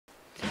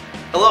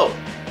Hello,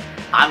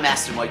 I'm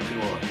Master Mike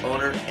Pinola,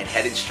 owner and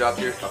head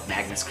instructor of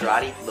Magnus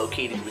Karate,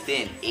 located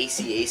within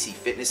ACAC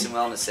Fitness and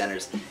Wellness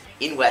Centers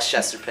in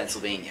Westchester,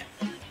 Pennsylvania.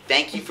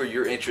 Thank you for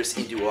your interest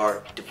into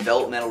our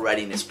developmental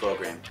readiness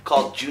program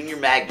called Junior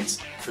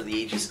Magnus for the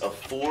ages of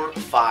 4,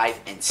 5,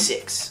 and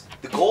 6.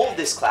 The goal of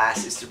this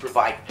class is to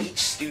provide each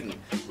student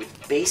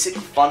with basic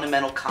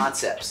fundamental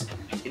concepts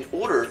in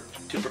order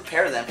to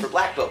prepare them for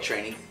black belt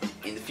training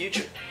in the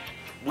future.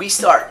 We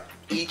start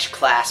each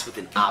class with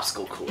an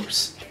obstacle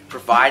course,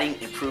 providing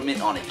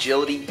improvement on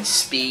agility,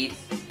 speed,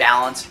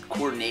 balance,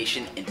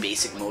 coordination, and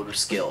basic motor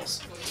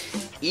skills.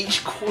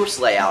 Each course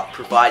layout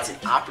provides an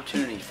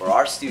opportunity for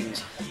our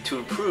students to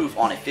improve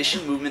on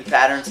efficient movement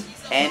patterns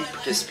and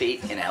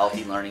participate in a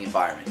healthy learning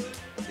environment.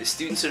 The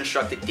students are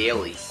instructed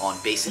daily on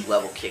basic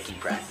level kicking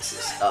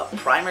practices. A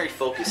primary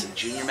focus of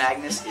Junior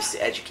Magnus is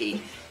to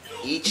educate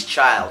each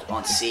child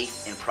on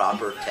safe and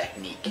proper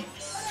technique.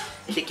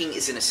 Kicking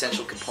is an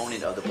essential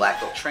component of the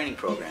black belt training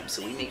program,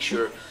 so we make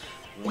sure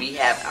we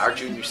have our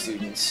junior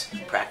students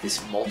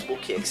practice multiple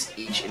kicks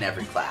each and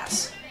every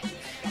class.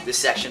 This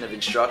section of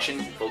instruction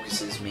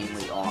focuses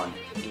mainly on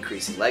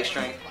increasing leg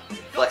strength,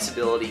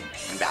 flexibility,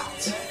 and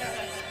balance.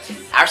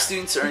 Our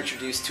students are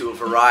introduced to a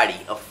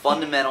variety of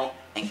fundamental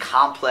and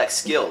complex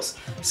skills,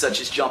 such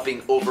as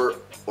jumping over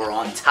or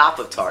on top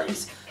of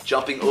targets,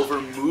 jumping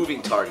over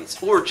moving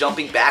targets, or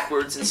jumping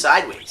backwards and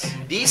sideways.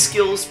 These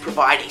skills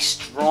provide a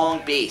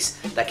strong base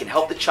that can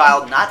help the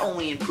child not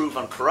only improve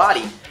on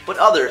karate, but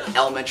other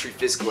elementary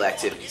physical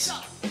activities.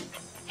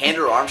 Hand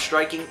or arm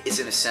striking is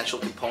an essential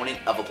component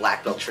of a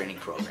black belt training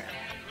program.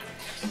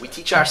 We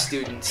teach our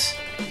students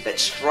that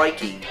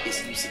striking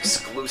is used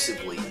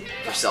exclusively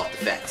for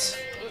self-defense.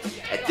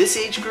 At this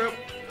age group,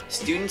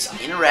 students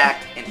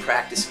interact and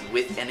practice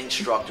with an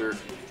instructor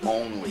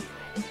only.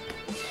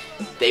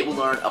 They will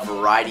learn a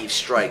variety of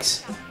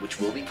strikes, which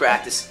will be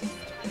practiced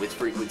with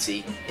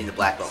frequency in the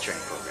black belt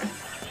training program.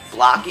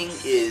 Blocking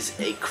is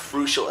a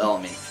crucial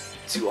element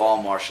to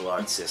all martial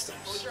arts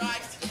systems.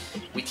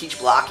 We teach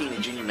blocking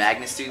to Junior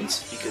Magnus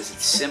students because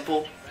it's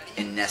simple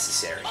and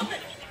necessary.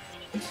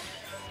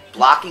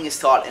 Blocking is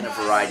taught in a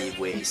variety of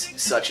ways,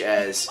 such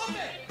as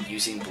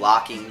using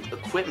blocking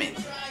equipment,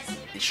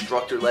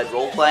 instructor-led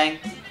role-playing,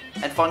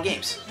 and fun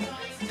games.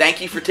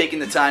 Thank you for taking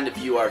the time to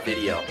view our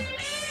video.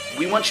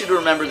 We want you to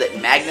remember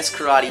that Magnus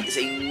Karate is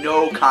a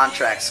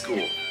no-contract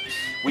school.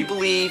 We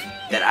believe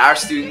that our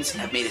students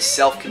have made a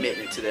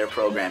self-commitment to their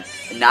program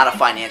and not a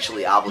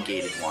financially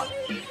obligated one.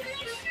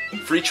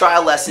 Free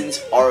trial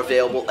lessons are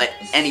available at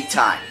any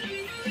time.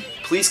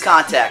 Please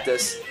contact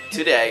us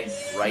today,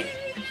 right